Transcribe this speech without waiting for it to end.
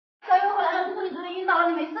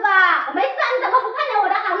没事吧？我没事啊，你怎么不看着我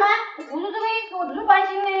的好呢？我不是这个意思，我只是关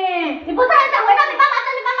心你。你不是很想回到你爸爸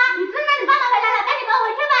这里吗？你真的你爸爸回来了，赶紧跟我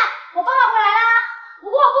回去吧。我爸爸回来了，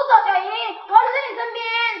如果我不走，小姨，我要留在你身边。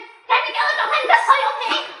赶紧给我走开，你这臭油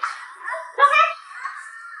瓶！走开！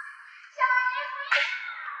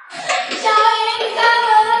小姨，你开门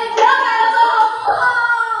了，你不要来了，好不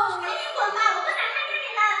好？赶紧滚吧，我不想看见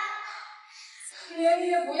你了。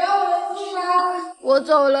爷爷不要了是吗？我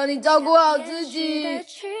走了，你照顾好自己。你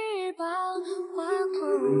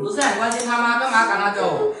不是很关心他吗？干嘛赶他走？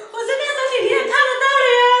我这边身体你也看得到了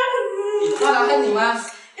呀。你怕他害你吗？要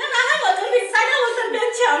拿害我，总比塞在我身边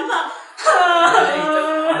强吧。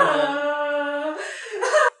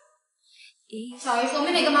小姨说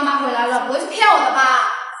妹妹跟妈妈回来了，不会是骗我的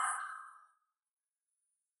吧？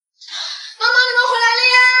妈妈，你们回来了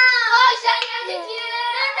呀！我想你啊，姐姐。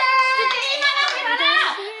姐姐，妈妈回来了。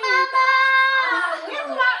妈妈，不要哭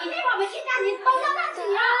了，一会儿我们去家里东家大喜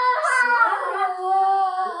啊。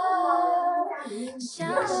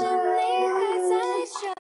相信你会